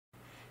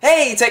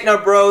Hey Techno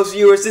Bros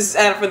viewers, this is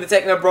Adam from the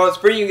Techno Bros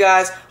bringing you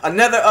guys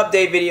another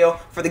update video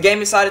for the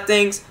gaming side of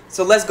things.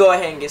 So let's go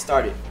ahead and get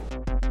started.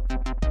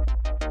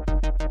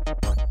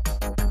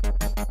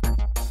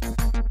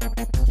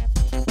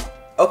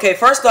 Okay,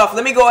 first off,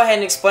 let me go ahead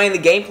and explain the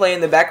gameplay in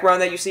the background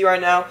that you see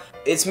right now.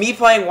 It's me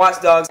playing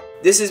Watch Dogs.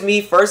 This is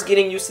me first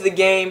getting used to the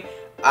game.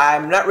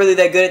 I'm not really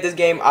that good at this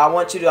game. I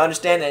want you to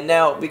understand that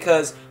now,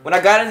 because when I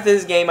got into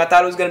this game, I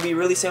thought it was going to be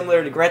really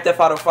similar to Grand Theft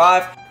Auto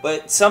 5,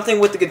 but something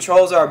with the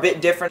controls are a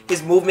bit different.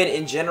 His movement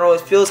in general,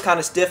 it feels kind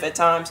of stiff at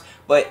times,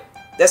 but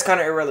that's kind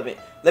of irrelevant.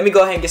 Let me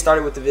go ahead and get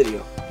started with the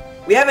video.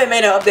 We haven't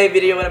made an update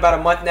video in about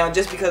a month now,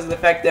 just because of the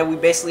fact that we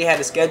basically had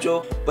a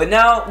schedule, but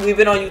now we've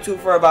been on YouTube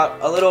for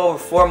about a little over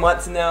 4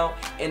 months now,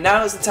 and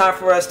now is the time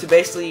for us to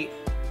basically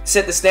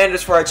set the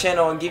standards for our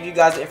channel and give you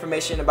guys the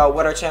information about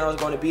what our channel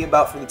is going to be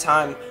about for the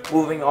time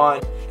moving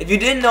on. If you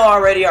didn't know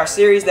already, our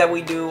series that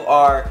we do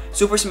are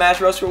Super Smash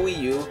Bros. For Wii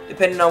U,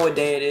 depending on what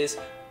day it is.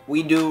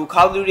 We do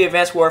Call of Duty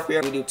Advanced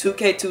Warfare. We do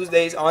 2K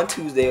Tuesdays on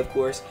Tuesday, of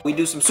course. We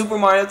do some Super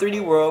Mario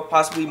 3D World,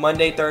 possibly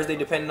Monday, Thursday,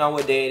 depending on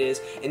what day it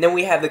is. And then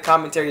we have the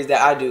commentaries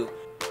that I do.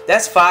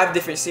 That's 5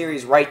 different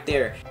series right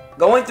there.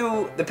 Going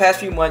through the past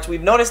few months,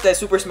 we've noticed that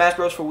Super Smash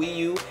Bros. For Wii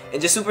U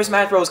and just Super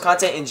Smash Bros.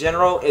 Content in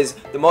general is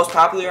the most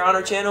popular on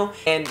our channel,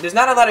 and there's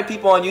not a lot of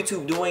people on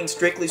YouTube doing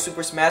strictly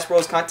Super Smash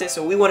Bros. Content,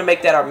 so we want to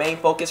make that our main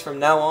focus from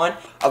now on.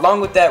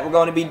 Along with that, we're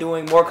going to be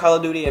doing more Call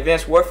of Duty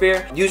Advanced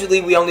Warfare. Usually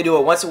we only do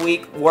it once a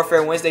week,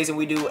 Warfare Wednesdays, and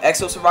we do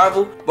Exo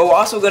Survival, but we're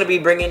also going to be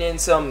bringing in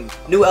some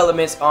new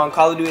elements on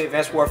Call of Duty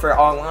Advanced Warfare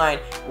Online,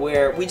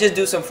 where we just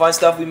do some fun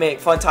stuff. We make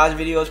fun Taj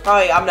videos.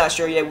 Probably, I'm not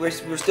sure yet, we're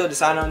still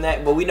deciding on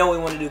that, but we know we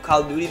want to do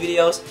Call of Duty videos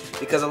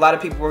because a lot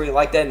of people really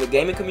like that in the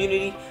gaming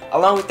community.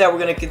 Along with that, we're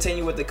going to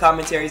continue with the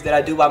commentaries that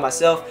I do by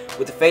myself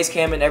with the face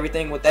cam and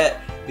everything with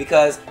that,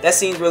 because that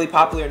seems really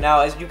popular now.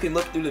 As you can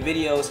look through the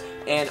videos,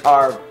 and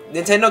our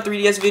Nintendo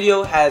 3DS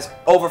video has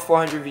over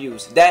 400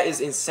 views. That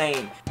is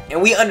insane.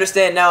 And we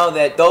understand now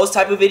that those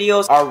type of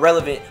videos are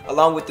relevant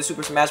along with the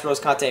Super Smash Bros.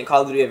 Content in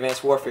Call of Duty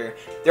Advanced Warfare.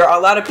 There are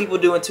a lot of people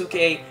doing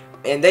 2K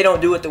and they don't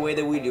do it the way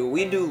that we do.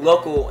 We do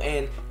local,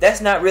 and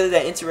that's not really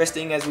that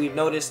interesting, as we've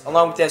noticed.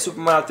 Along with that,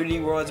 Super Mario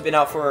 3D World has been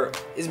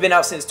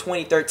out since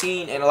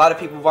 2013, and a lot of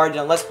people have already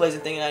done Let's Plays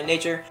and things of that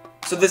nature.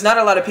 So there's not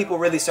a lot of people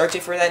really searching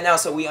for that now,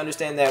 so we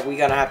understand that we're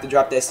gonna have to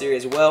drop that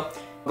series as well.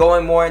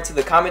 Going more into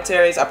the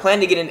commentaries, I plan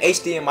to get an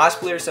HDMI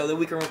splitter so that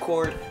we can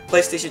record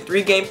PlayStation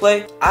 3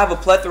 gameplay. I have a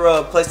plethora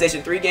of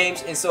PlayStation 3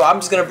 games, and so I'm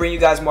just going to bring you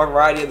guys more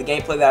variety of the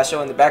gameplay that I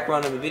show in the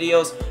background of the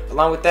videos.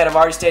 Along with that, I've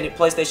already stated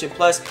PlayStation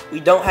Plus. We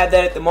don't have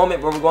that at the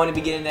moment, but we're going to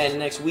be getting that in the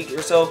next week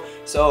or so.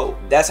 So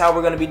that's how we're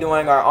going to be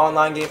doing our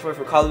online gameplay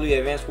for Call of Duty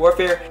Advanced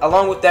Warfare.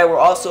 Along with that, we're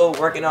also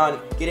working on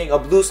getting a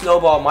Blue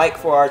Snowball mic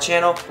for our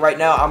channel. Right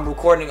now, I'm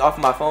recording off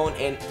my phone,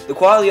 and the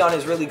quality on it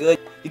is really good.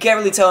 You can't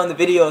really tell in the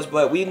videos,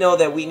 but we know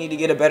that we need to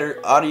get a better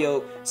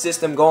audio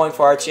system going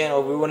for our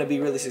channel if we want to be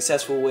really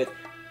successful with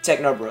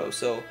Techno Bros.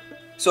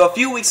 So a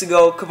few weeks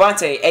ago,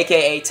 Cavante,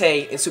 aka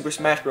Tay in Super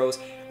Smash Bros,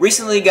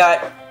 recently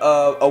got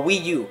a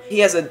Wii U. He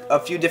has a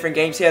few different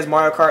games. He has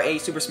Mario Kart 8,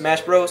 Super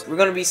Smash Bros. We're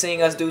going to be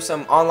seeing us do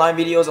some online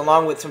videos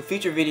along with some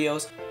future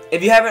videos.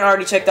 If you haven't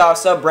already checked out our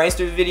Sub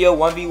Brainsters video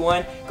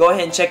 1v1, go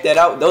ahead and check that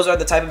out. Those are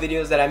the type of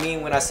videos that I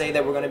mean when I say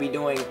that we're going to be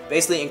doing,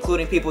 basically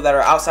including people that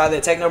are outside of the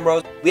Techno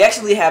Bros. We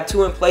actually have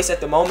 2 in place at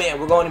the moment, and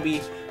we're going to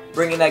be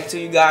bringing that to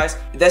you guys.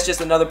 That's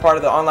just another part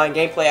of the online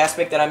gameplay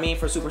aspect that I mean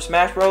for Super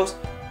Smash Bros.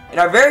 In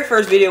our very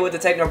first video with the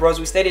Techno Bros,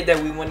 we stated that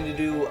we wanted to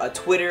do a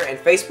Twitter and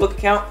Facebook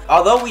account.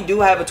 Although we do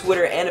have a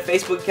Twitter and a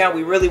Facebook account,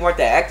 we really weren't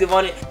that active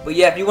on it. But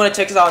yeah, if you want to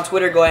check us out on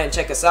Twitter, go ahead and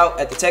check us out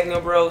at the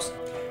Techno Bros.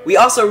 We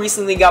also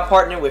recently got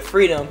partnered with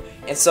Freedom,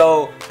 and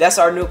so that's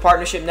our new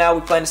partnership now.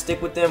 We plan to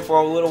stick with them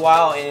for a little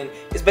while, and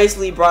it's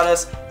basically brought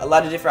us a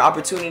lot of different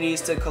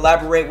opportunities to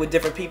collaborate with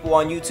different people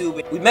on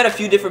YouTube. We met a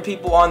few different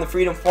people on the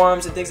Freedom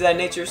forums and things of that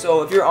nature,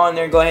 so if you're on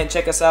there, go ahead and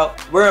check us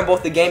out. We're in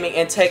both the gaming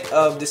and tech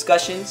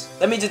discussions.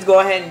 Let me just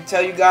go ahead and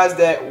tell you guys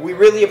that we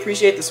really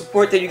appreciate the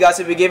support that you guys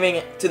have been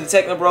giving to the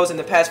Techno Bros in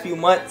the past few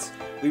months.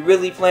 We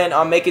really plan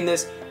on making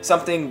this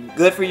something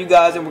good for you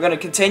guys, and we're going to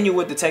continue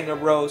with the Techno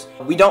Bros.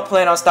 We don't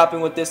plan on stopping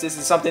with this. This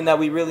is something that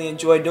we really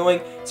enjoy doing,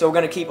 so we're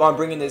going to keep on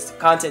bringing this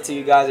content to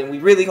you guys, and we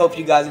really hope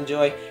you guys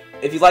enjoy.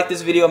 If you like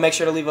this video, make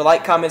sure to leave a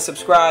like, comment,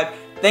 subscribe.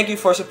 Thank you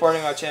for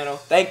supporting our channel.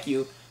 Thank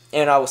you,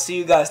 and I will see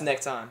you guys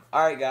next time.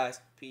 Alright guys,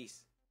 peace.